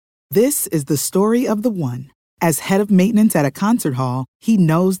This is the story of the one. As head of maintenance at a concert hall, he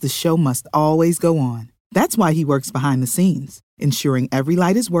knows the show must always go on. That's why he works behind the scenes, ensuring every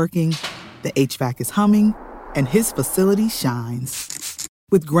light is working, the HVAC is humming, and his facility shines.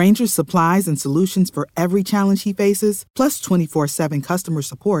 With Grainger's supplies and solutions for every challenge he faces, plus 24/7 customer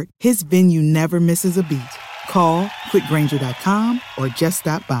support, his venue never misses a beat. Call quickgrainger.com or just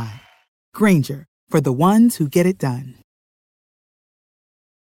stop by. Grainger, for the ones who get it done.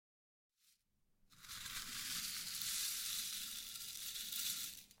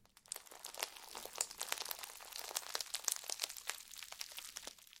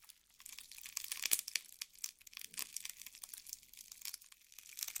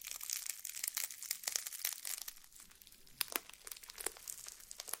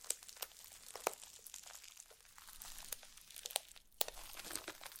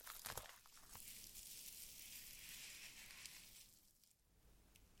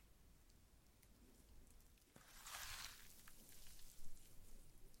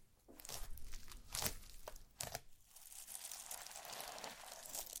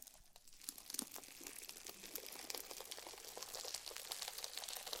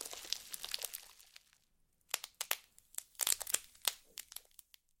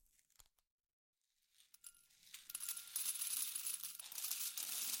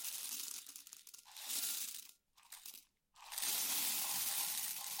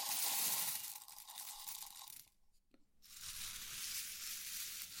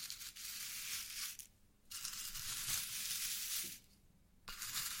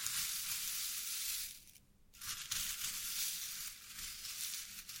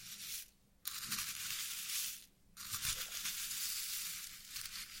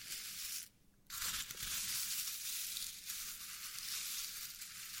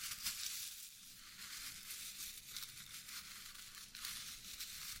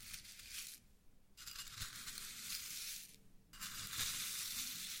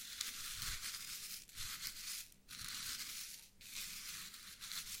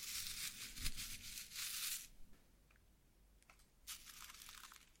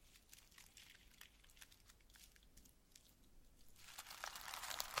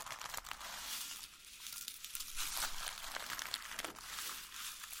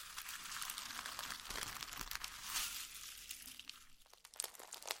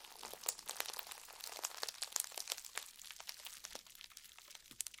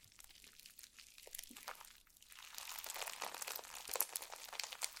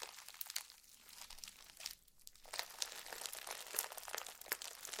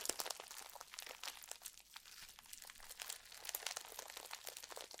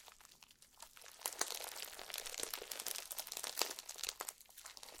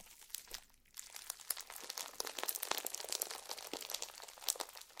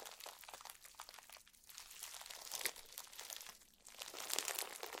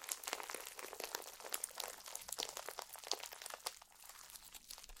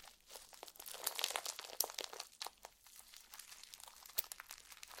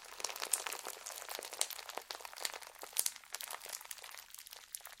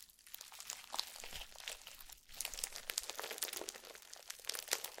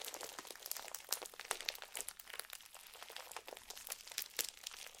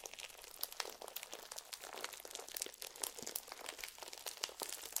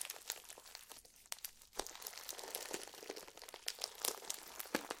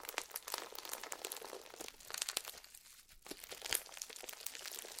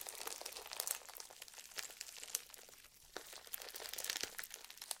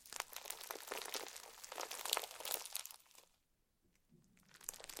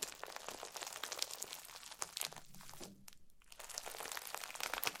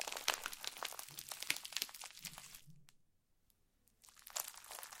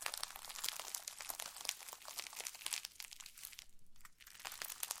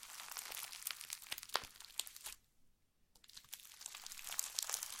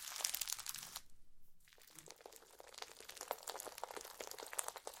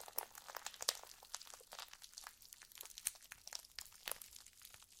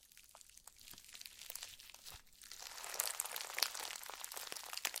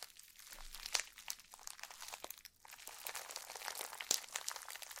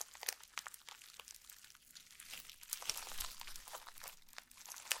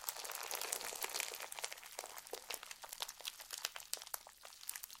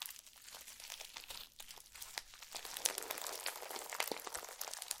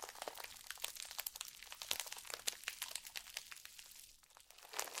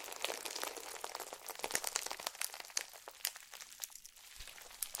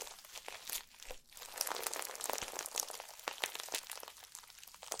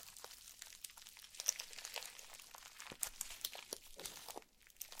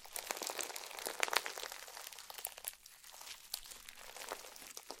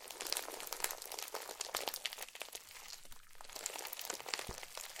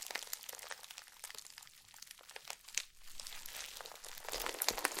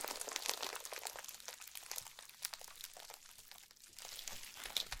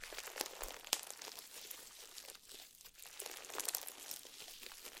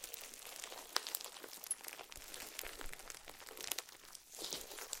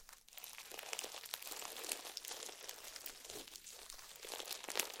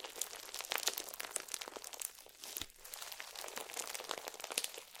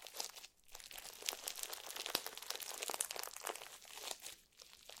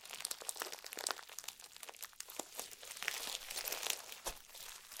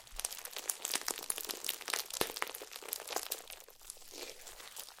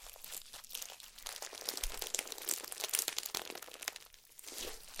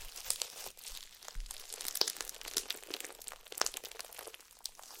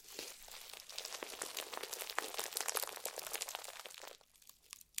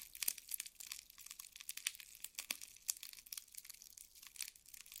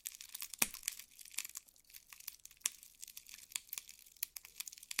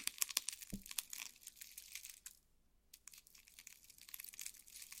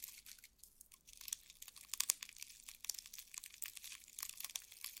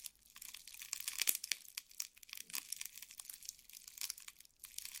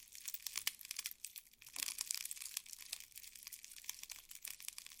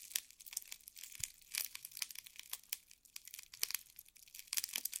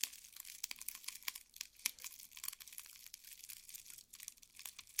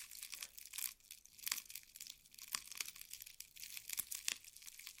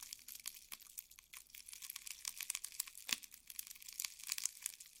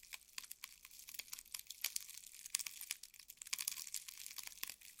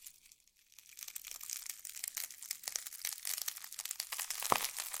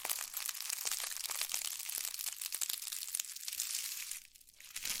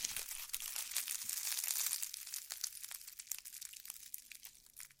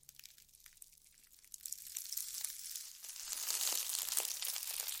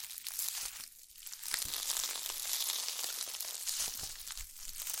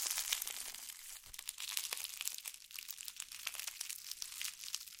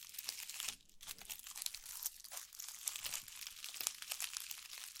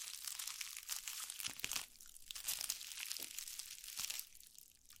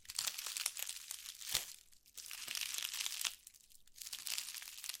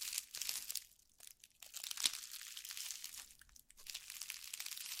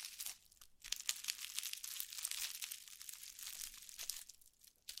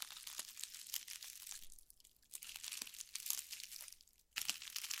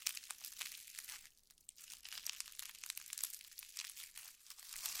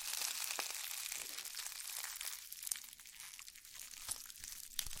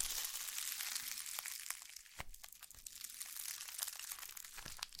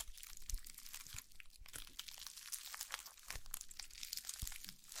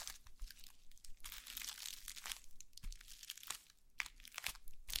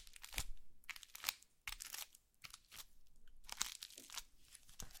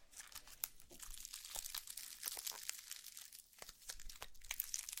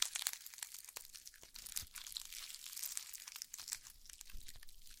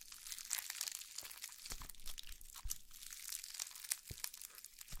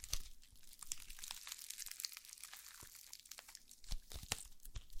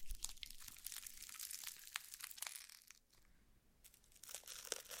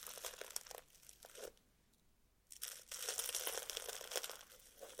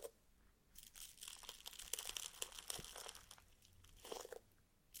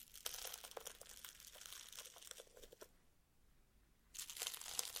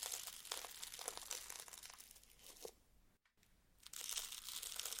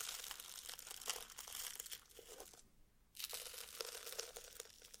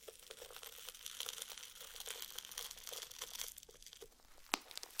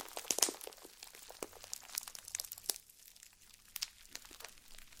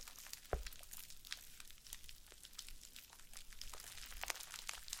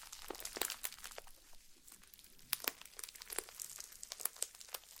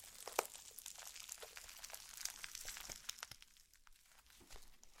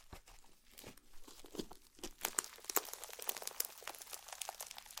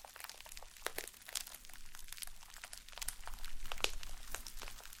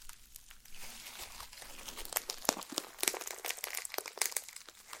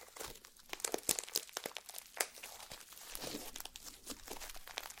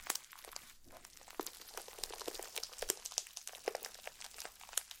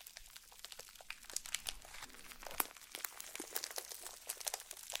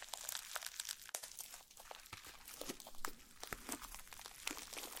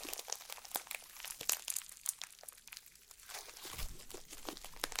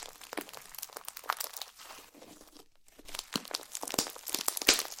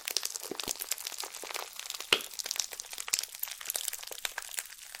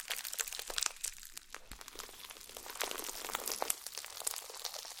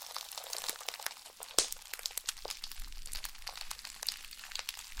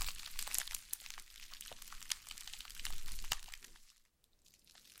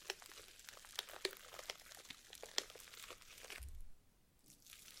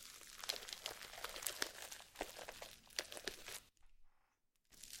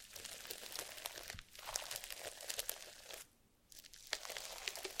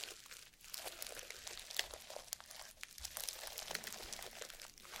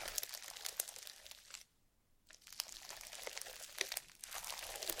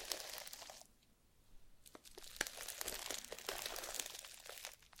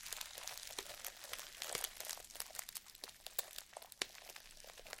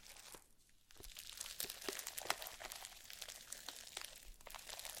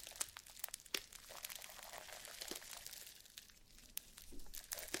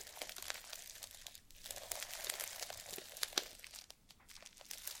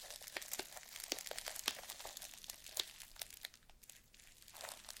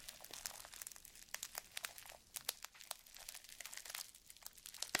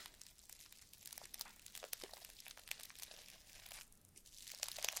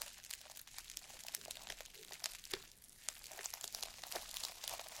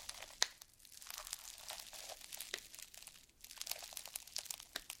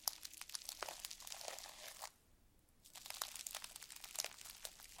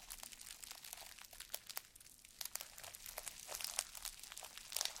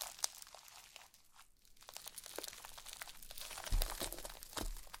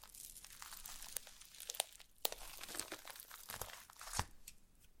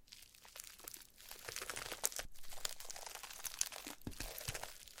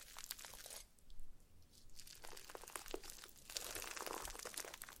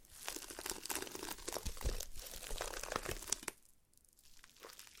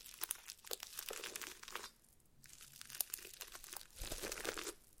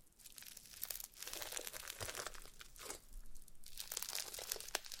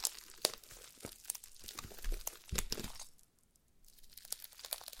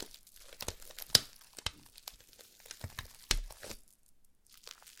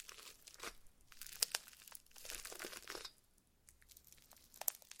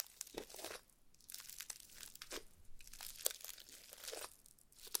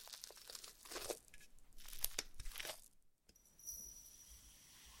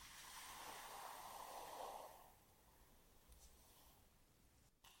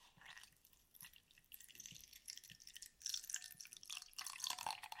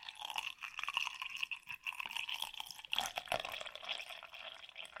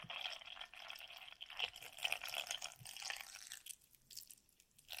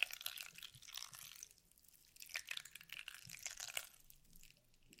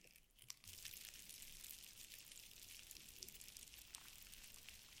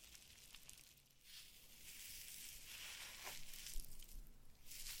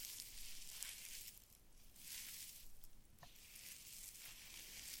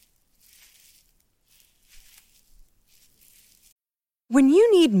 When you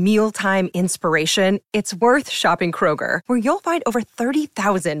need mealtime inspiration, it's worth shopping Kroger, where you'll find over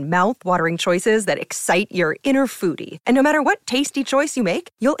 30,000 mouth-watering choices that excite your inner foodie. And no matter what tasty choice you make,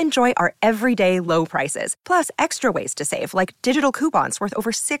 you'll enjoy our everyday low prices, plus extra ways to save, like digital coupons worth over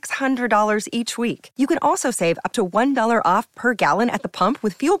 $600 each week. You can also save up to $1 off per gallon at the pump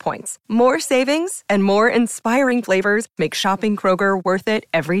with fuel points. More savings and more inspiring flavors make shopping Kroger worth it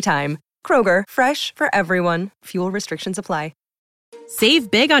every time. Kroger, fresh for everyone. Fuel restrictions apply.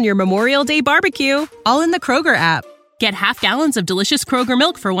 Save big on your Memorial Day barbecue, all in the Kroger app. Get half gallons of delicious Kroger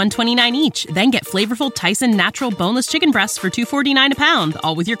milk for $1.29 each. Then get flavorful Tyson natural boneless chicken breasts for $2.49 a pound,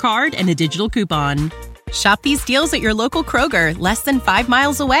 all with your card and a digital coupon. Shop these deals at your local Kroger, less than 5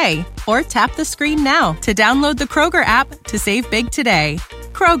 miles away. Or tap the screen now to download the Kroger app to save big today.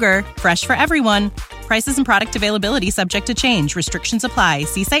 Kroger, fresh for everyone. Prices and product availability subject to change. Restrictions apply.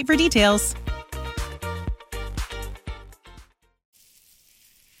 See site for details.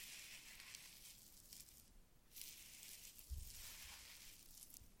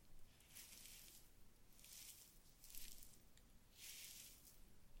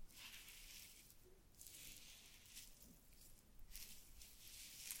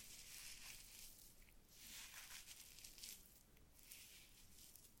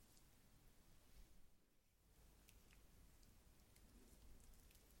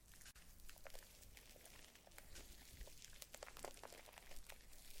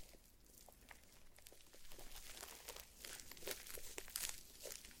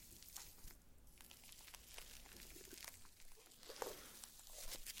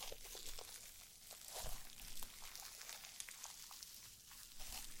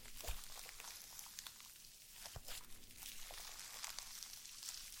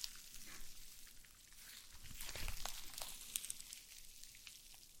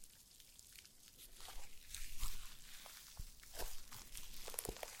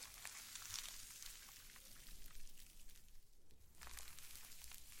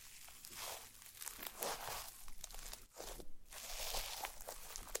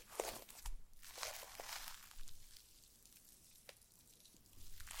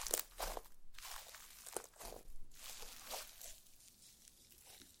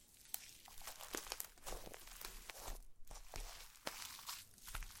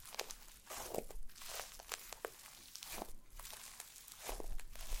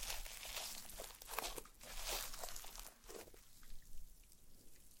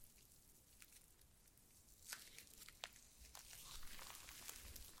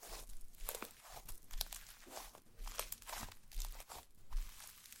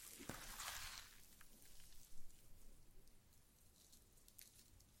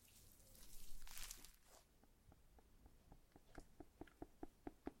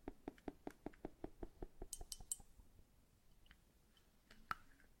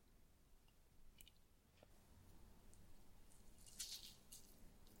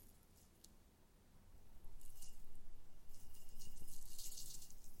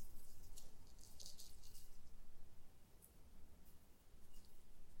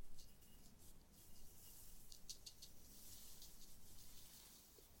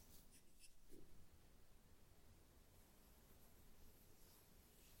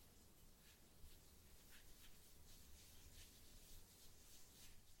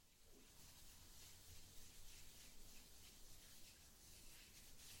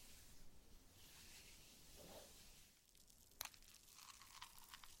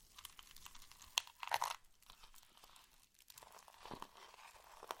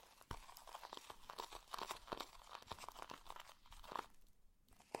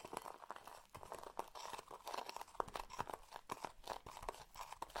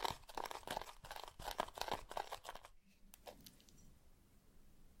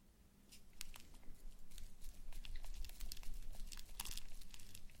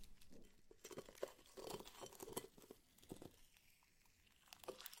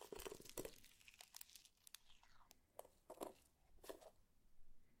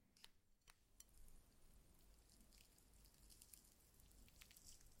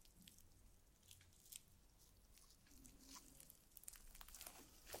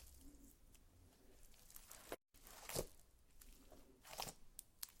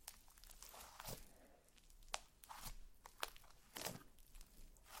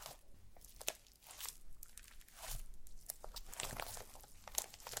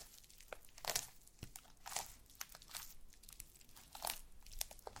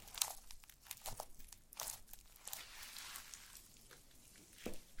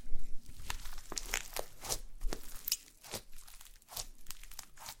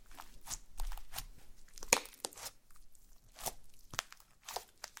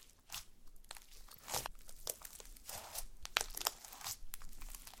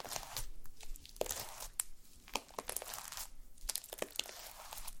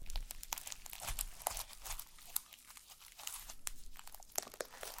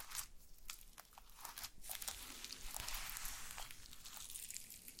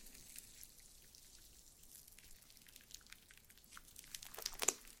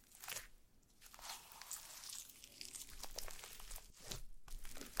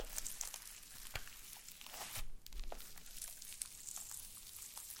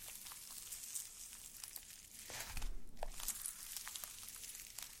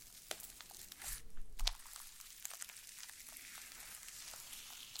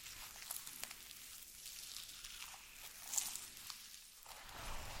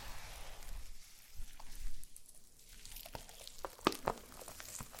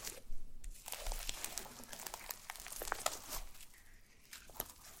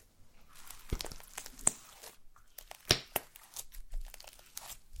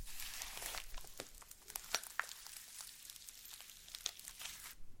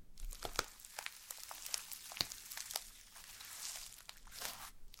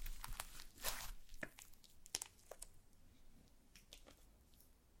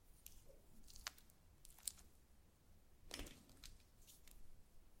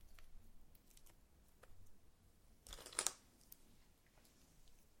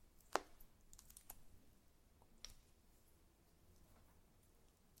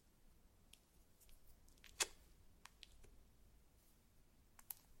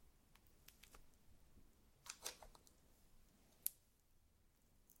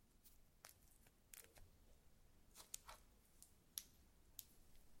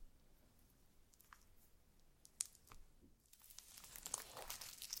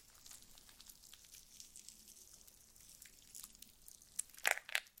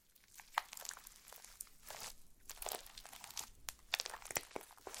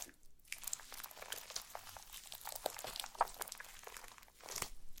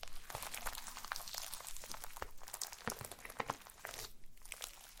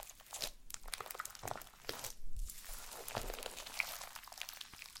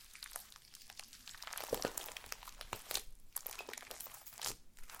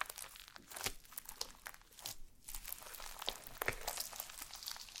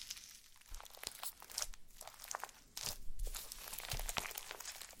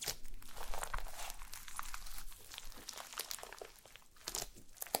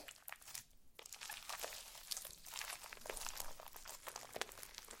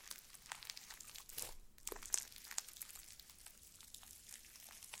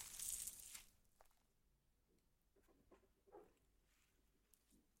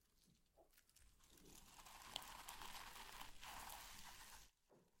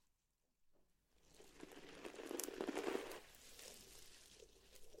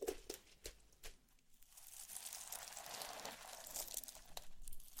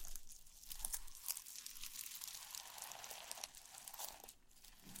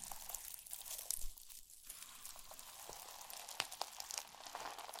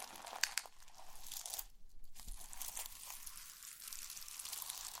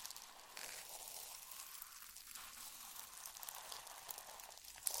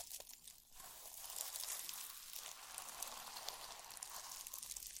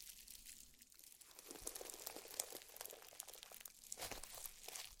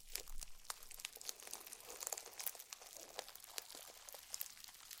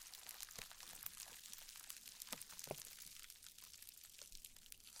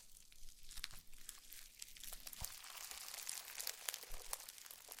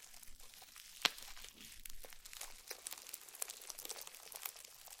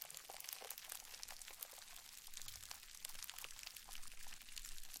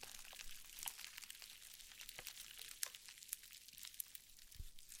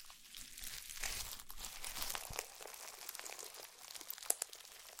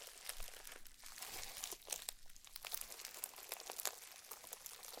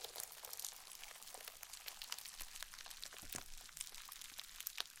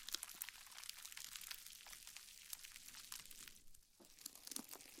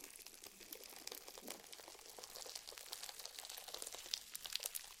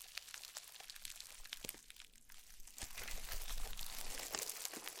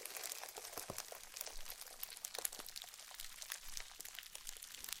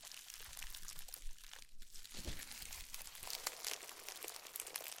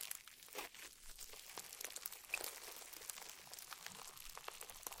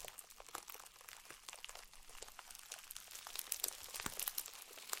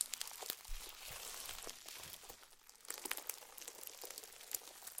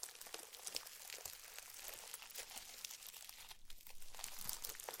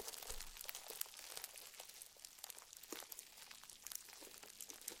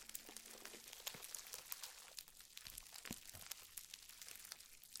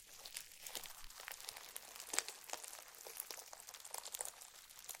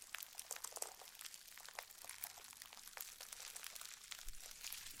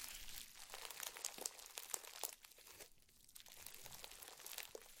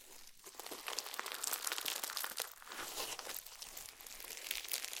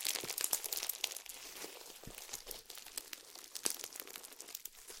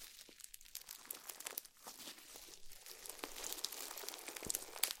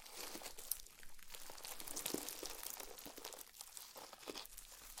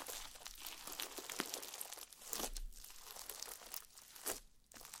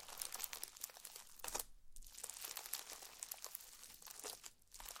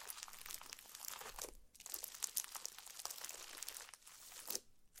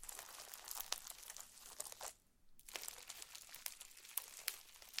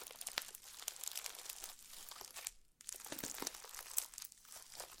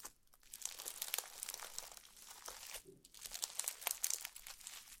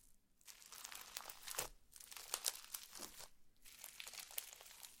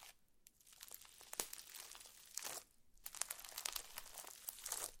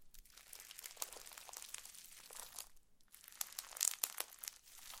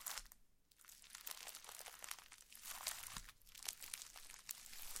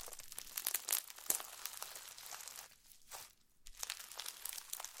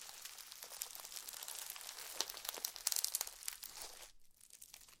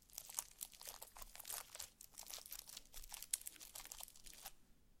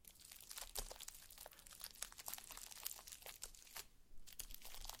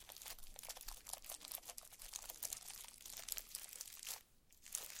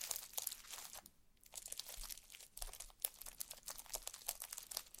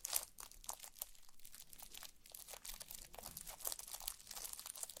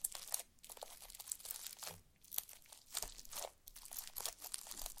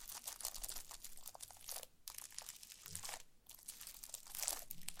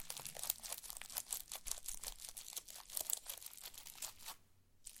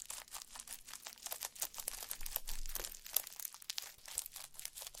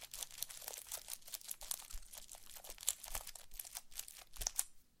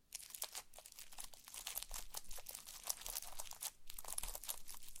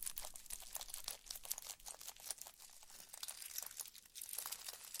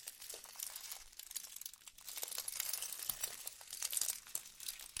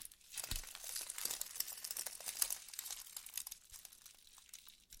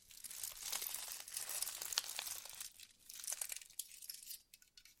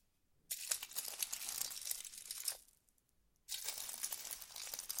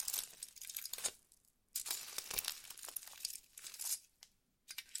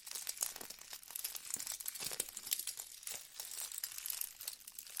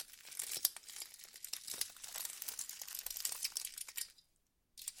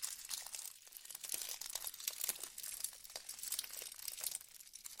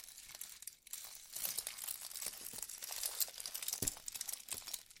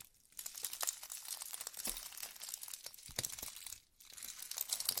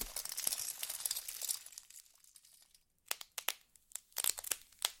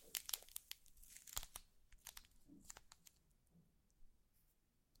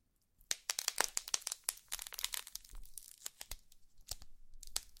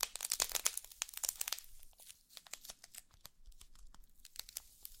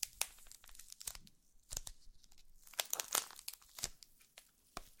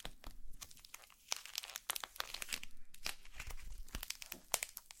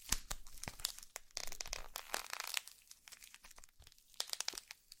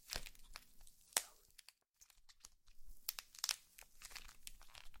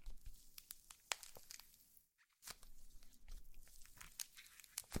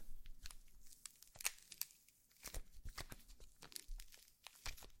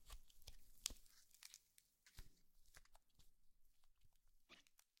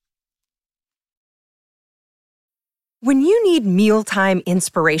 When you need mealtime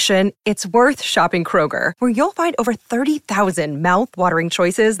inspiration, it's worth shopping Kroger, where you'll find over 30,000 mouth-watering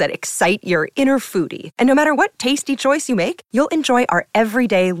choices that excite your inner foodie. And no matter what tasty choice you make, you'll enjoy our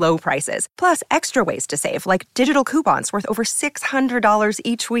everyday low prices, plus extra ways to save, like digital coupons worth over $600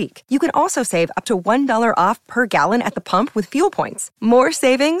 each week. You can also save up to $1 off per gallon at the pump with fuel points. More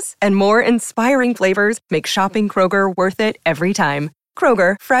savings and more inspiring flavors make shopping Kroger worth it every time.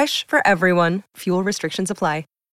 Kroger, fresh for everyone. Fuel restrictions apply.